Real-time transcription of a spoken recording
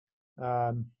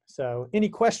So any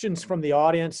questions from the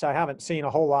audience? I haven't seen a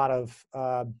whole lot of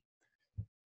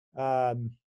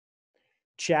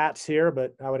chats here,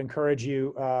 but I would encourage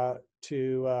you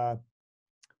to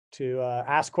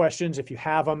ask questions if you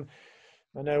have them.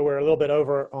 I know we're a little bit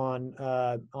over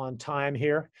on time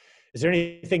here. Is there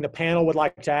anything the panel would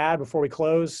like to add before we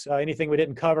close? Anything we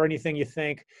didn't cover? Anything you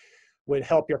think would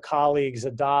help your colleagues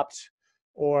adopt,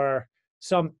 or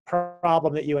some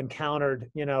problem that you encountered,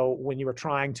 when you were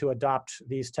trying to adopt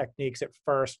these techniques at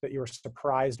first that you were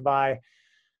surprised by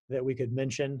that we could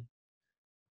mention?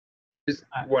 Just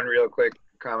one real quick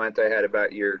comment I had about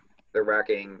the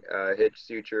racking hitch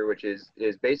suture, which is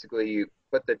basically you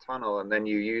put the tunnel and then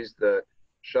you use the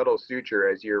shuttle suture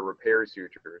as your repair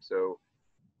suture. So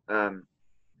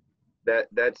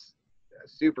that's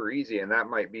super easy, and that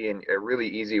might be a really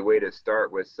easy way to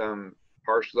start with some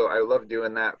partial. I love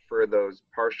doing that for those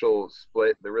partial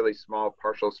split, the really small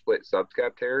partial split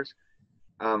subscap tears.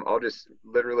 I'll just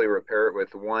literally repair it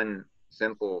with one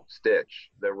simple stitch,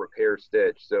 the repair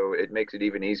stitch. So it makes it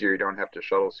even easier. You don't have to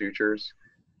shuttle sutures.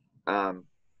 And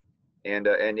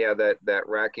yeah, that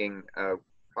racking,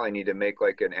 probably need to make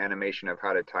like an animation of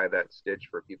how to tie that stitch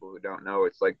for people who don't know.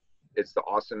 It's the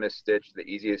awesomest stitch, the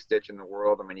easiest stitch in the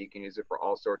world. I mean, you can use it for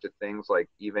all sorts of things, like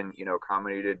even,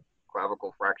 comminuted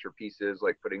clavicle fracture pieces,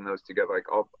 like putting those together,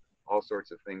 like all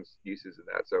sorts of things, uses of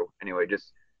that. So anyway,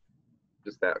 just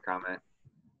that comment.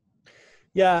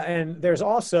 Yeah, and there's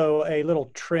also a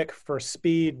little trick for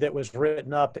speed that was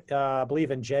written up, I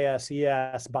believe in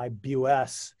JSES by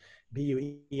Buess,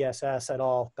 Buess et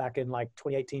al. Back in like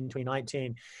 2018,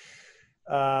 2019,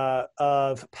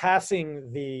 of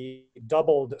passing the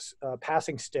doubled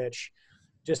passing stitch.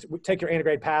 Just take your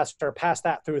integrated passer, pass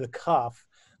that through the cuff,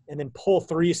 and then pull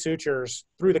 3 sutures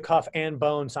through the cuff and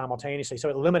bone simultaneously. So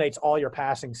it eliminates all your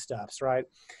passing steps, right?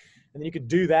 And then you could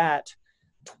do that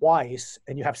twice,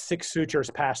 and you have 6 sutures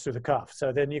pass through the cuff.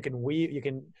 So then you can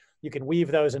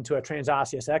weave those into a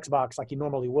transosseous X box like you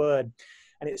normally would,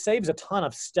 and it saves a ton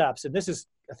of steps. And this is,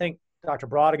 I think Dr.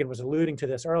 Brodigan was alluding to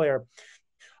this earlier.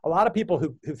 A lot of people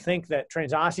who think that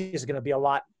transosseous is going to be a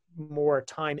lot more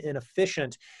time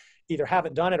inefficient either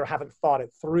haven't done it or haven't thought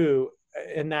it through,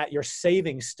 in that you're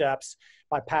saving steps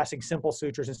by passing simple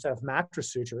sutures instead of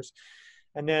mattress sutures.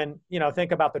 And then,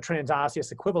 think about the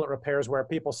transosseous equivalent repairs where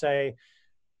people say,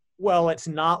 well, it's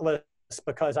knotless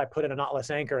because I put in a knotless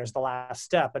anchor as the last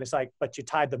step. And it's like, but you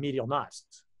tied the medial knots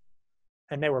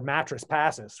and they were mattress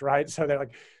passes, right? So they're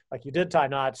like you did tie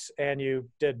knots and you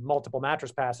did multiple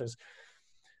mattress passes.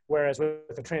 Whereas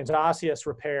with the transosseous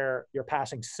repair, you're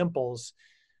passing simples.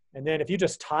 And then if you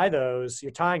just tie those,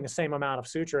 you're tying the same amount of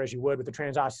suture as you would with the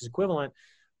transosseous equivalent,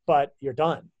 but you're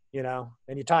done,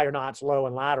 and you tie your knots low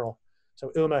and lateral.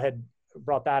 So Uma had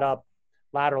brought that up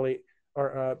laterally,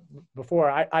 or before.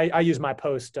 I use my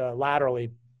post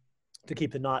laterally to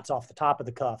keep the knots off the top of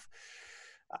the cuff.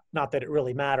 Not that it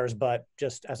really matters, but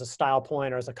just as a style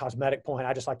point or as a cosmetic point,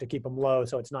 I just like to keep them low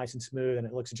so it's nice and smooth and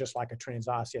it looks just like a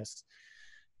transosseous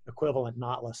equivalent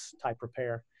knotless type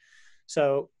repair.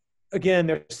 So again,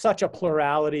 there's such a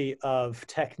plurality of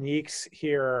techniques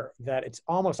here that it's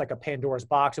almost like a Pandora's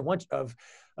box and of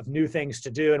new things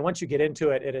to do. And once you get into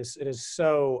it, it is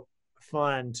so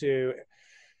fun to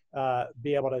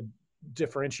be able to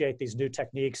differentiate these new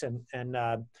techniques and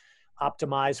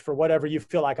optimize for whatever you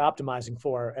feel like optimizing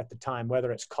for at the time,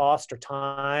 whether it's cost or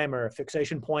time or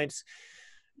fixation points.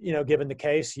 Given the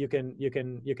case, you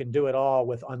can do it all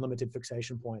with unlimited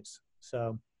fixation points.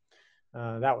 So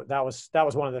that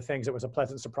was one of the things that was a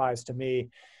pleasant surprise to me,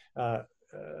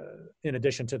 in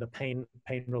addition to the pain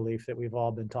relief that we've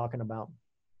all been talking about.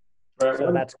 Right.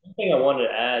 So one thing I wanted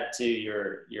to add to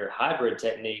your hybrid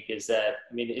technique is that,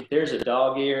 if there's a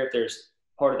dog ear, if there's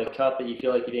part of the cuff that you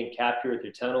feel like you didn't capture with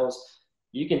your tunnels,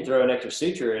 you can throw an extra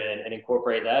suture in and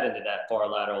incorporate that into that far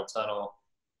lateral tunnel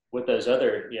with those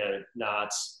other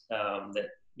knots that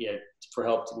for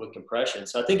help with compression.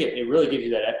 So I think it really gives you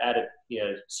that added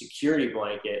security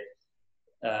blanket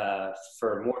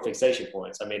for more fixation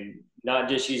points. Not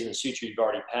just using the suture you've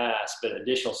already passed, but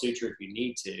additional suture if you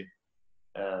need to.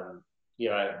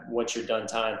 Once you're done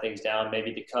tying things down,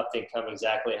 maybe the cuff didn't come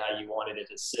exactly how you wanted it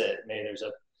to sit. Maybe there's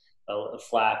a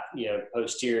flap,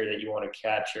 posterior that you want to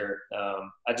capture.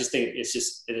 I just think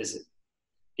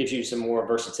gives you some more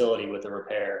versatility with the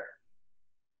repair.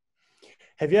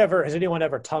 Has anyone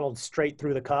ever tunneled straight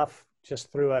through the cuff,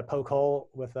 just through a poke hole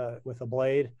with a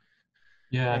blade?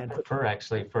 Yeah, I prefer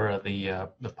actually for the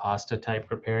pasta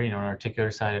type repair, an articular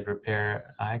sided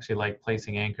repair. I actually like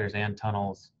placing anchors and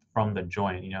tunnels from the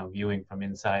joint, viewing from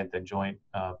inside the joint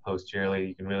posteriorly.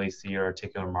 You can really see your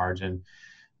articular margin.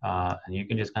 And you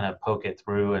can just kind of poke it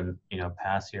through and,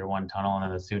 pass your one tunnel,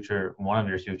 and then one of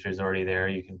your sutures already there.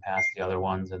 You can pass the other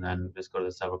ones and then just go to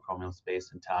the subacromial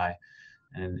space and tie.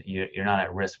 And you're not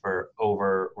at risk for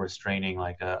over restraining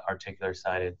like a articular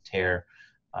sided tear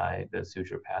by the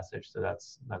suture passage. So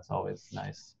that's always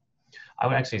nice. I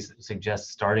would actually suggest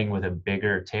starting with a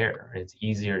bigger tear. It's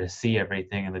easier to see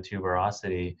everything in the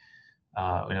tuberosity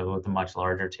with a much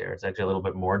larger tear. It's actually a little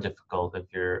bit more difficult if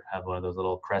you have one of those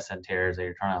little crescent tears that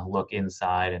you're trying to look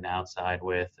inside and outside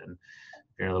with, and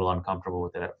if you're a little uncomfortable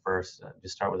with it at first,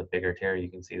 just start with a bigger tear. You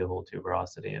can see the whole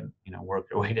tuberosity and work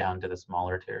your way down to the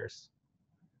smaller tears.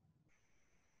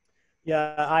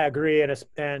 Yeah, I agree.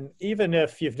 And even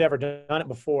if you've never done it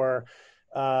before,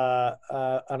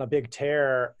 on a big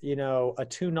tear, a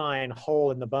 2-9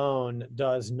 hole in the bone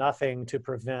does nothing to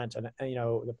prevent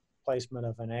the placement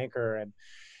of an anchor. And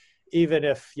even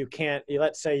if you can't,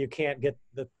 let's say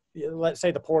the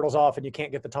portal's off and you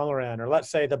can't get the tunnel in, or let's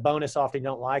say the bone is soft and you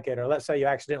don't like it, or let's say you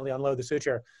accidentally unload the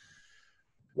suture,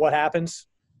 what happens?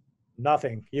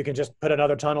 Nothing. You can just put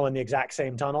another tunnel in the exact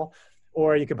same tunnel,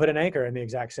 or you can put an anchor in the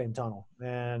exact same tunnel,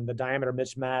 and the diameter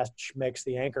mismatch makes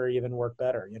the anchor even work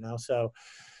better, So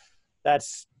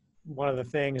that's one of the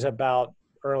things about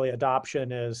early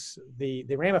adoption is the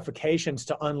ramifications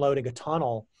to unloading a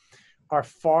tunnel are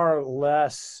far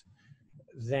less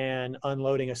than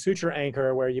unloading a suture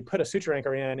anchor, where you put a suture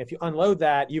anchor in. If you unload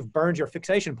that, you've burned your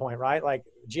fixation point, right? Like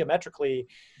geometrically,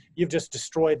 you've just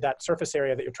destroyed that surface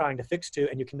area that you're trying to fix to,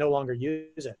 and you can no longer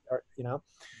use it, or,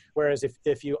 Whereas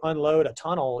if you unload a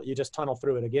tunnel, you just tunnel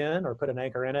through it again, or put an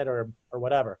anchor in it, or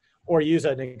whatever, or use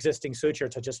an existing suture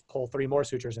to just pull 3 more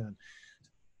sutures in.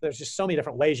 There's just so many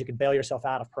different ways you can bail yourself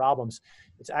out of problems.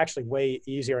 It's actually way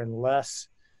easier and less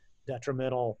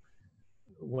detrimental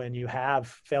when you have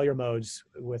failure modes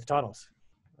with tunnels.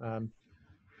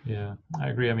 Yeah, I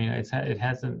agree. I mean,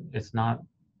 it's not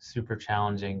super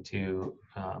challenging to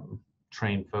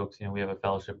train folks. We have a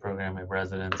fellowship program, we have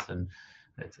residents, and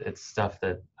it's stuff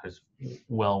that is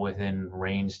well within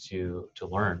range to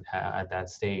learn at that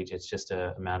stage. It's just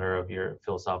a matter of your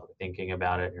philosophical thinking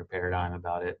about it, your paradigm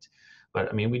about it. But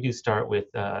I mean, we do start with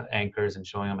anchors and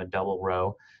showing them a double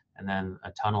row, and then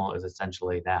a tunnel is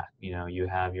essentially that. You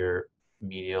have your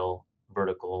medial,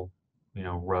 vertical,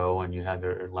 row, and you have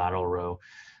your lateral row.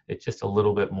 It's just a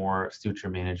little bit more suture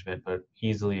management, but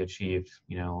easily achieved,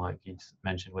 like you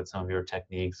mentioned with some of your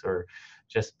techniques, or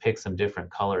just pick some different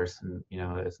colors, and,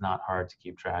 it's not hard to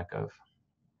keep track of.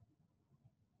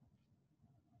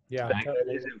 Yeah, that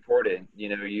is important,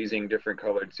 using different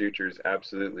colored sutures.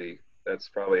 Absolutely. That's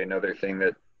probably another thing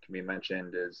that can be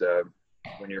mentioned is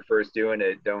when you're first doing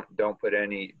it, don't put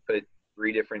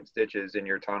 3 different stitches in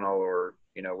your tunnel, or,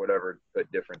 whatever, put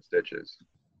different stitches.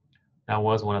 That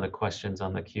was one of the questions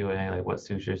on the Q&A, like what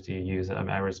sutures do you use? I mean,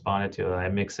 I responded to it. I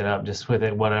mix it up just with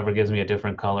it. Whatever gives me a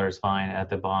different color is fine. At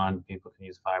the bond, people can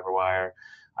use fiber wire.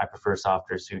 I prefer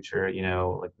softer suture,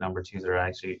 like number 2s are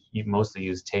actually, you mostly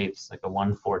use tapes, like a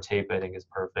 1/4 tape I think is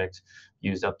perfect.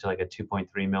 Used up to like a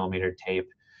 2.3 millimeter tape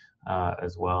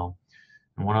as well.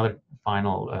 And one other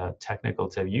final technical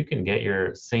tip, you can get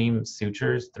your same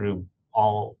sutures through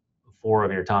all 4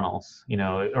 of your tunnels,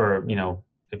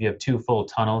 if you have 2 full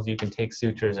tunnels, you can take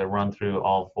sutures that run through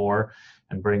all 4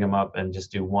 and bring them up and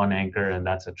just do 1 anchor, and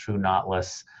that's a true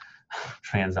knotless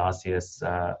transosseous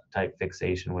type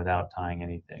fixation without tying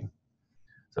anything.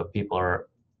 So if people are,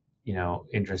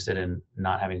 interested in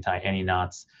not having to tie any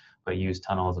knots, but use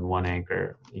tunnels and 1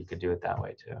 anchor, you could do it that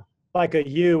way too. Like a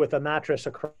U with a mattress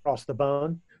across the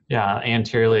bone. Yeah,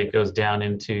 anteriorly it goes down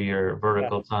into your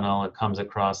vertical tunnel, it comes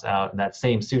across out, and that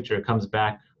same suture comes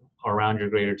back around your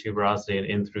greater tuberosity and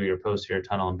in through your posterior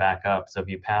tunnel and back up. So if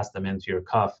you pass them into your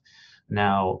cuff,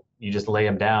 now you just lay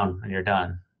them down and you're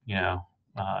done, in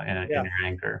your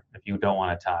anchor, if you don't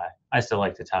want to tie. I still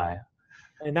like to tie.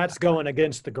 And that's going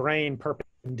against the grain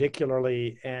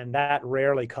perpendicularly, and that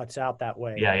rarely cuts out that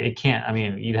way. Yeah, it can't. I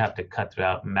mean, you'd have to cut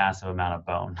throughout massive amount of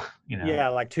bone, Yeah,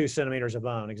 like 2 centimeters of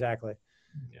bone, exactly.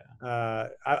 Yeah.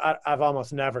 I've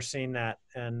almost never seen that.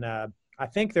 And I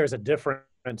think there's a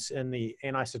difference in the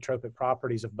anisotropic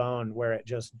properties of bone, where it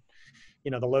just,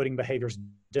 the loading behavior is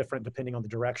different depending on the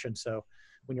direction. So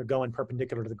when you're going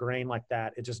perpendicular to the grain like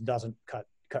that, it just doesn't cut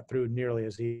through nearly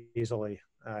as easily.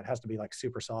 It has to be like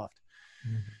super soft.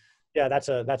 Mm-hmm. Yeah, that's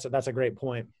a great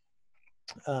point.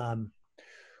 Well,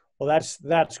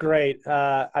 that's great.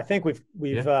 I think we've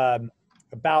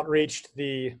about reached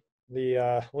the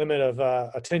limit of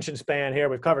attention span here.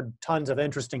 We've covered tons of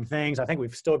interesting things. I think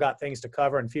we've still got things to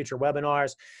cover in future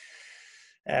webinars.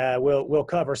 We'll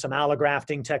cover some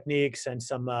allografting techniques and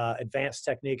some advanced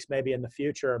techniques maybe in the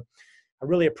future. I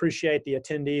really appreciate the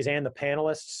attendees and the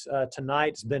panelists tonight.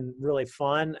 It's been really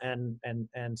fun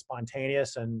and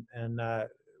spontaneous, and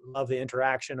love the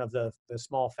interaction of the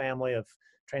small family of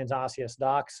Transosseous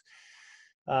Docs.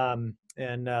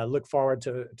 And look forward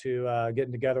to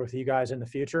getting together with you guys in the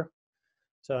future.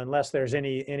 So unless there's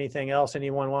anything else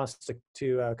anyone wants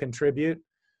to contribute,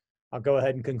 I'll go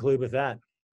ahead and conclude with that.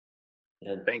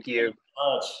 Thank you.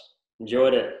 Much.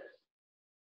 Enjoyed it.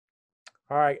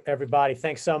 All right, everybody.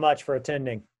 Thanks so much for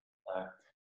attending. All right.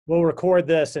 We'll record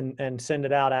this and send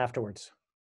it out afterwards.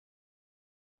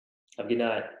 Have a good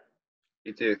night.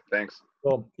 You too. Thanks.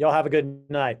 Well, y'all have a good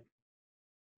night.